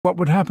What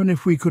would happen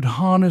if we could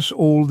harness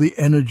all the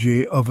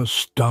energy of a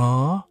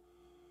star?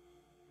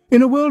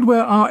 In a world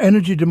where our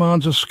energy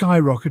demands are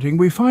skyrocketing,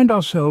 we find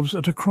ourselves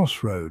at a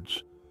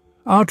crossroads.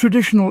 Our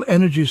traditional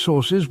energy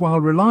sources, while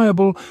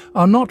reliable,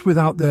 are not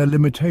without their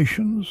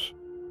limitations.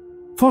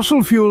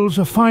 Fossil fuels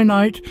are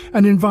finite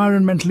and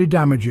environmentally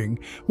damaging,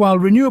 while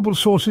renewable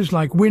sources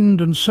like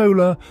wind and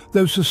solar,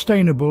 though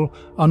sustainable,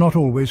 are not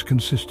always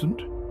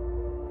consistent.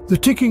 The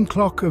ticking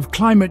clock of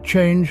climate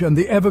change and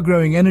the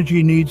ever-growing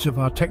energy needs of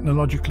our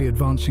technologically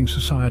advancing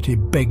society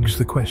begs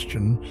the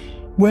question,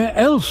 where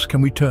else can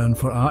we turn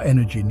for our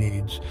energy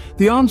needs?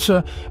 The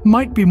answer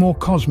might be more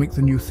cosmic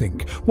than you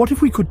think. What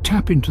if we could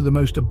tap into the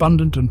most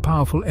abundant and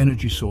powerful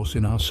energy source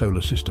in our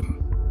solar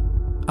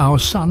system? Our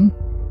sun?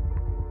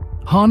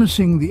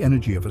 Harnessing the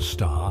energy of a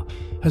star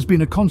has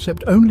been a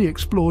concept only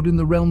explored in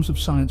the realms of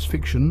science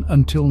fiction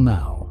until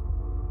now.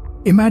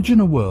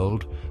 Imagine a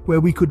world where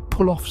we could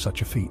pull off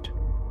such a feat.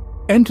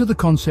 Enter the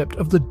concept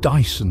of the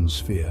Dyson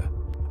Sphere.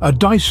 A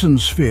Dyson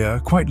Sphere,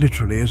 quite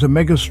literally, is a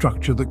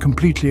megastructure that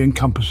completely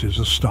encompasses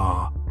a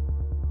star.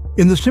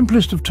 In the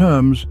simplest of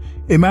terms,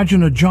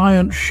 imagine a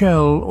giant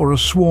shell or a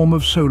swarm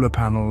of solar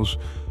panels,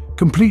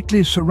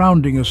 completely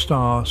surrounding a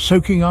star,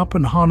 soaking up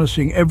and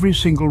harnessing every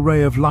single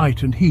ray of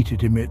light and heat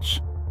it emits.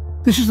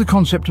 This is the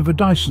concept of a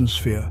Dyson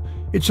Sphere.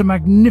 It's a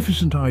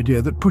magnificent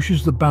idea that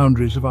pushes the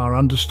boundaries of our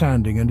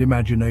understanding and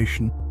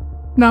imagination.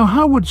 Now,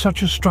 how would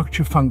such a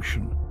structure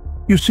function?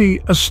 You see,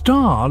 a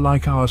star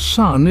like our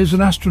Sun is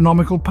an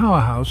astronomical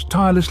powerhouse,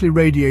 tirelessly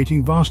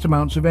radiating vast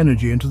amounts of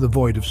energy into the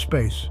void of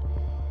space.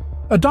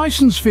 A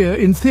Dyson Sphere,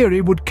 in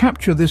theory, would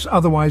capture this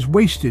otherwise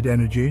wasted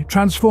energy,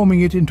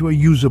 transforming it into a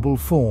usable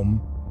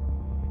form.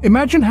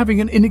 Imagine having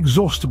an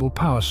inexhaustible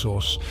power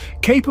source,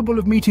 capable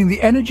of meeting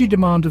the energy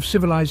demand of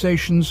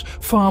civilizations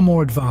far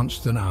more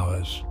advanced than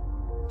ours.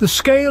 The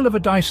scale of a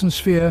Dyson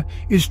Sphere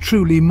is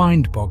truly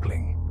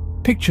mind-boggling.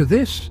 Picture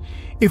this.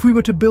 If we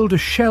were to build a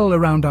shell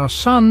around our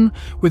Sun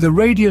with a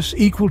radius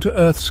equal to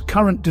Earth's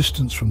current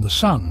distance from the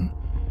Sun,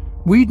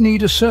 we'd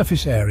need a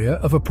surface area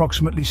of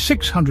approximately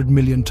 600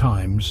 million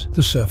times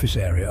the surface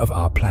area of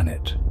our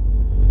planet.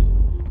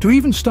 To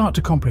even start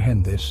to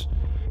comprehend this,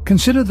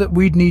 consider that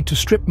we'd need to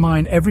strip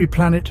mine every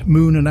planet,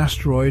 moon and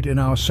asteroid in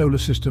our solar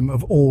system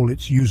of all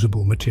its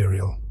usable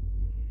material.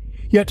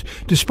 Yet,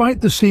 despite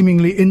the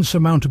seemingly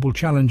insurmountable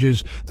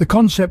challenges, the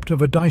concept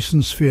of a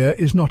Dyson Sphere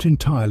is not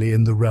entirely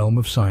in the realm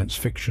of science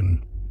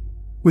fiction.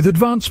 With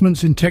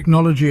advancements in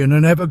technology and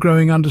an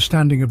ever-growing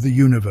understanding of the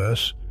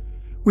universe,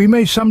 we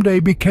may someday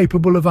be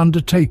capable of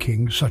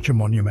undertaking such a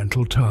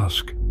monumental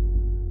task.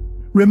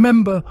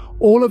 Remember,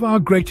 all of our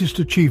greatest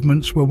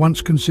achievements were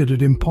once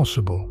considered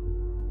impossible.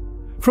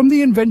 From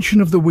the invention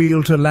of the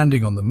wheel to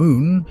landing on the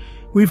moon,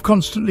 we've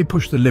constantly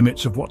pushed the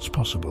limits of what's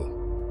possible.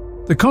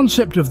 The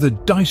concept of the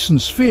Dyson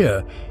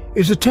Sphere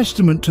is a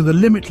testament to the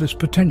limitless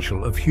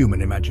potential of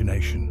human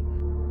imagination.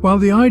 While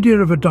the idea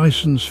of a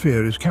Dyson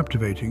Sphere is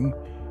captivating,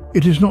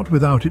 it is not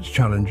without its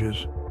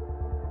challenges.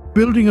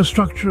 Building a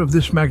structure of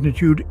this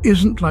magnitude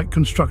isn't like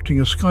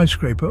constructing a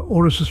skyscraper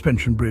or a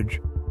suspension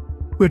bridge.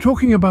 We're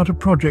talking about a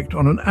project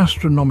on an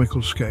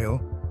astronomical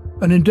scale,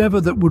 an endeavor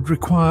that would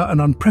require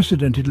an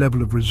unprecedented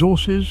level of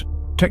resources,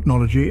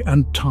 technology,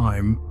 and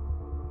time.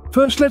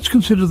 First, let's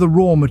consider the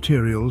raw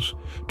materials.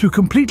 To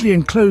completely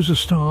enclose a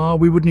star,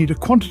 we would need a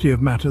quantity of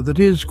matter that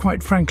is,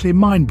 quite frankly,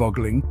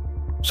 mind-boggling.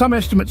 Some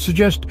estimates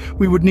suggest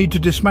we would need to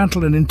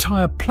dismantle an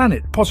entire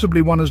planet,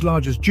 possibly one as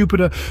large as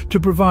Jupiter, to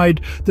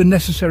provide the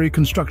necessary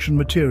construction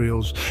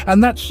materials.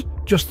 And that's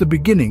just the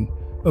beginning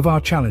of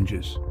our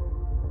challenges.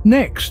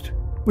 Next,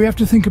 we have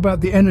to think about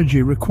the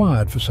energy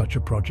required for such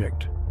a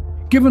project.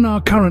 Given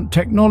our current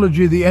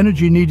technology, the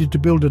energy needed to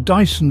build a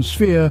Dyson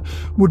Sphere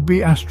would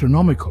be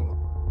astronomical.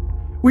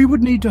 We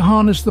would need to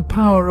harness the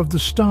power of the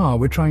star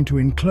we're trying to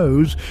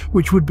enclose,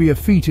 which would be a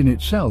feat in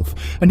itself,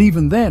 and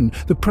even then,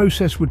 the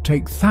process would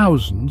take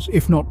thousands,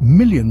 if not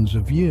millions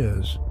of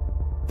years.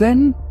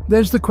 Then,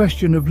 there's the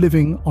question of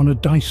living on a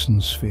Dyson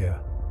Sphere.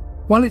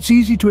 While it's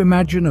easy to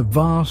imagine a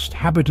vast,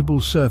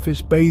 habitable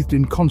surface bathed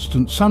in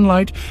constant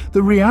sunlight,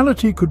 the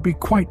reality could be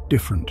quite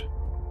different.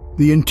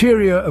 The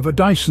interior of a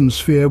Dyson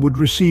Sphere would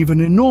receive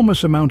an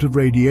enormous amount of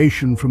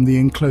radiation from the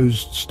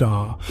enclosed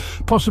star,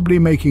 possibly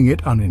making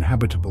it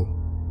uninhabitable.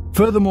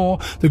 Furthermore,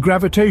 the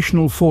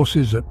gravitational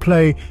forces at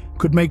play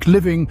could make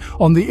living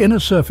on the inner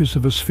surface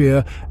of a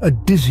sphere a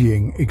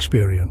dizzying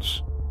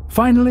experience.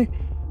 Finally,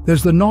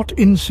 there's the not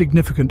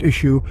insignificant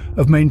issue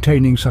of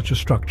maintaining such a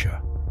structure.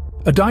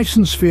 A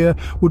Dyson Sphere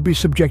would be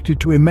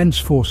subjected to immense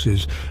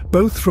forces,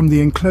 both from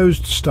the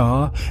enclosed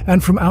star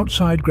and from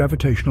outside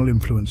gravitational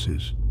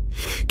influences.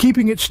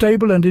 Keeping it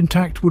stable and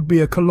intact would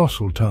be a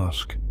colossal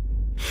task.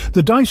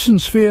 The Dyson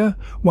Sphere,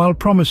 while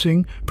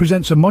promising,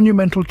 presents a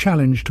monumental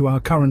challenge to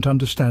our current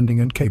understanding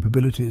and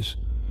capabilities.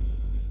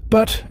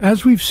 But,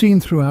 as we've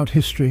seen throughout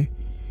history,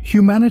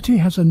 humanity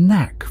has a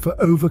knack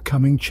for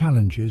overcoming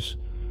challenges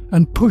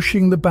and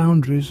pushing the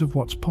boundaries of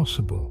what's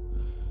possible.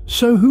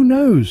 So who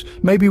knows,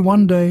 maybe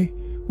one day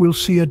we'll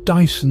see a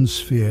Dyson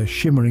Sphere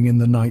shimmering in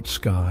the night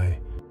sky,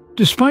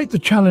 Despite the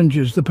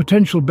challenges, the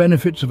potential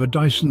benefits of a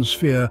Dyson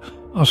sphere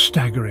are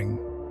staggering.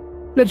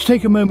 Let's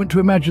take a moment to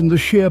imagine the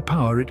sheer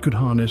power it could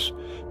harness.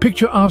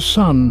 Picture our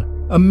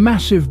sun, a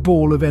massive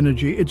ball of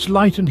energy, its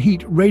light and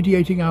heat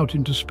radiating out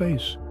into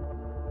space.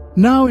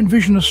 Now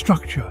envision a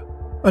structure,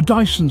 a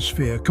Dyson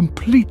sphere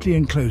completely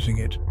enclosing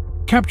it,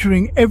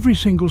 capturing every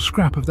single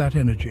scrap of that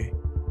energy.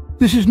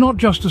 This is not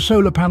just a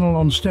solar panel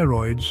on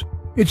steroids,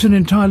 it's an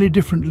entirely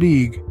different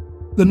league.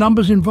 The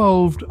numbers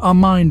involved are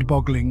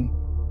mind-boggling.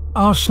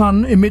 Our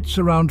sun emits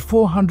around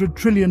 400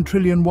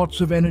 trillion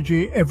watts of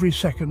energy every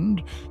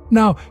second.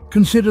 Now,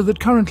 consider that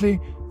currently,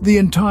 the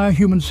entire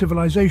human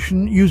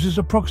civilization uses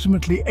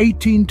approximately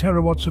 18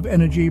 terawatts of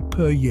energy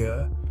per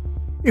year.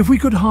 If we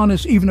could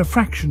harness even a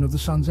fraction of the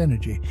sun's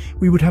energy,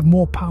 we would have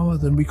more power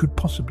than we could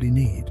possibly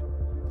need.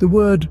 The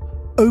word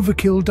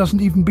overkill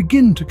doesn't even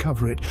begin to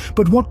cover it,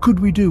 but what could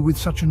we do with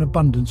such an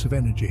abundance of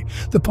energy?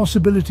 The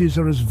possibilities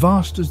are as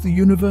vast as the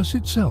universe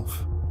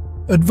itself.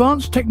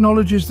 Advanced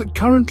technologies that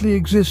currently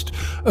exist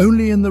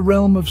only in the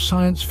realm of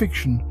science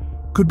fiction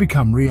could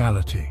become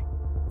reality.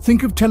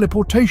 Think of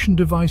teleportation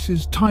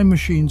devices, time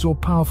machines, or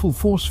powerful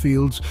force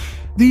fields.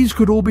 These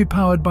could all be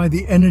powered by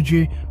the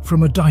energy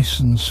from a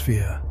Dyson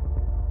sphere.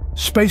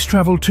 Space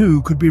travel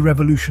too could be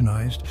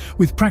revolutionized.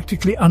 With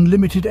practically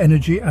unlimited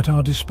energy at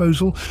our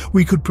disposal,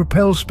 we could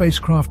propel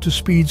spacecraft to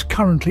speeds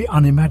currently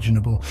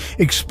unimaginable,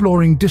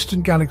 exploring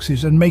distant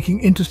galaxies and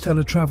making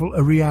interstellar travel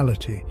a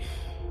reality.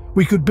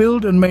 We could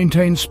build and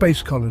maintain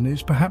space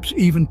colonies, perhaps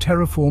even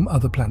terraform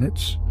other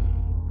planets.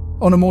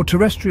 On a more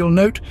terrestrial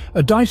note,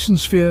 a Dyson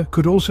sphere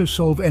could also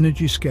solve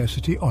energy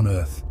scarcity on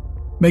Earth,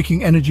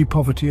 making energy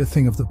poverty a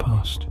thing of the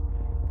past.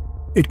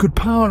 It could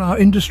power our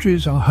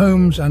industries, our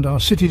homes, and our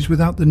cities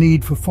without the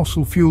need for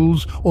fossil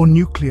fuels or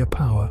nuclear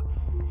power.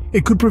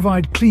 It could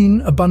provide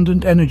clean,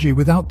 abundant energy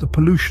without the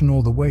pollution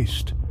or the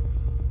waste.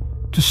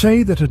 To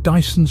say that a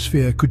Dyson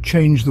sphere could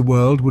change the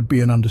world would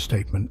be an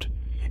understatement.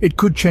 It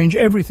could change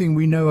everything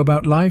we know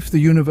about life, the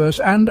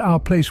universe, and our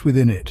place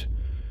within it.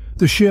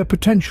 The sheer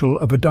potential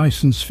of a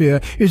Dyson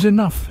sphere is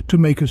enough to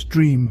make us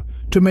dream,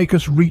 to make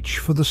us reach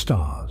for the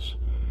stars.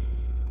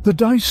 The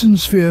Dyson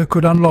sphere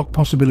could unlock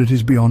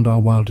possibilities beyond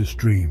our wildest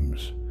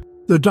dreams.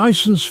 The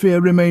Dyson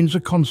sphere remains a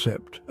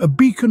concept, a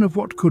beacon of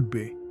what could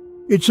be.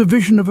 It's a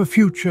vision of a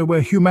future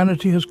where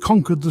humanity has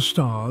conquered the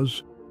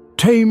stars,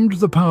 tamed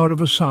the power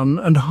of a sun,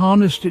 and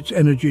harnessed its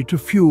energy to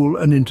fuel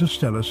an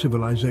interstellar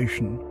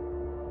civilization.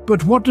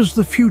 But what does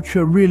the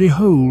future really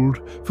hold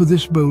for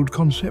this bold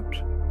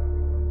concept?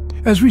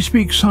 As we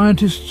speak,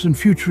 scientists and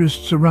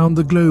futurists around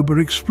the globe are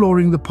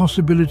exploring the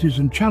possibilities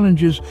and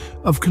challenges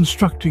of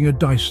constructing a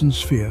Dyson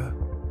sphere.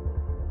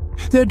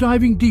 They're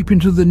diving deep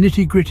into the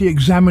nitty-gritty,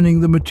 examining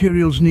the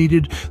materials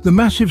needed, the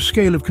massive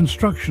scale of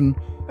construction,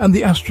 and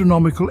the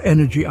astronomical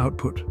energy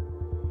output.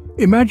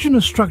 Imagine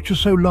a structure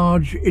so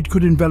large it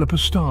could envelop a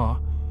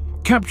star,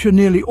 capture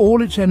nearly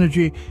all its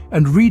energy,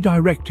 and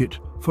redirect it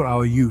for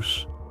our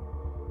use.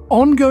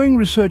 Ongoing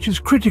research is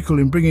critical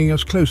in bringing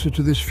us closer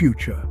to this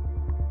future.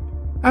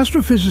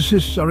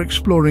 Astrophysicists are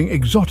exploring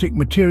exotic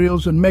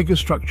materials and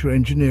megastructure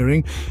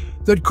engineering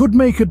that could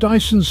make a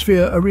Dyson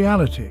sphere a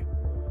reality.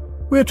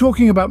 We're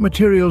talking about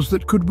materials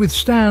that could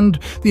withstand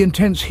the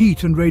intense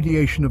heat and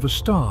radiation of a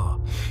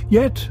star,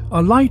 yet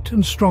are light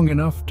and strong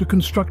enough to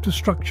construct a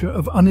structure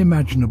of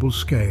unimaginable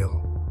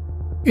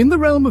scale. In the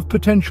realm of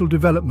potential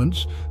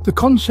developments, the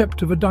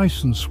concept of a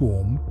Dyson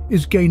swarm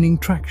is gaining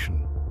traction.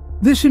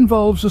 This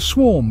involves a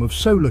swarm of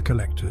solar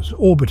collectors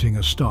orbiting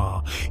a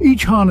star,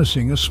 each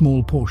harnessing a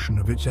small portion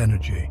of its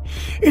energy.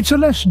 It's a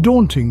less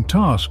daunting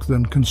task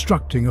than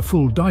constructing a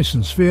full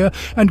Dyson sphere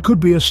and could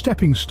be a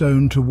stepping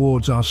stone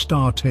towards our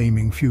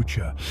star-taming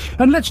future.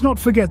 And let's not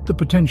forget the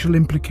potential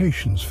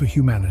implications for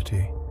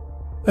humanity.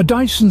 A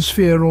Dyson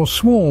sphere or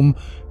swarm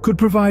could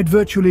provide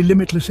virtually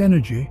limitless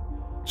energy,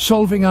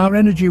 solving our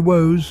energy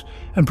woes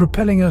and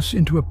propelling us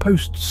into a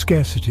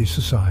post-scarcity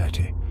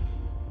society.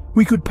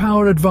 We could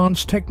power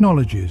advanced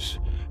technologies,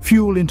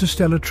 fuel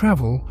interstellar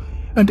travel,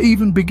 and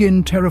even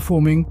begin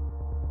terraforming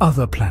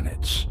other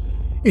planets.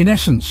 In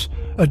essence,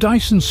 a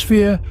Dyson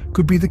sphere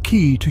could be the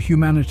key to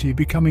humanity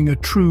becoming a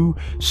true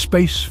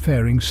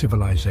spacefaring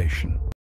civilization.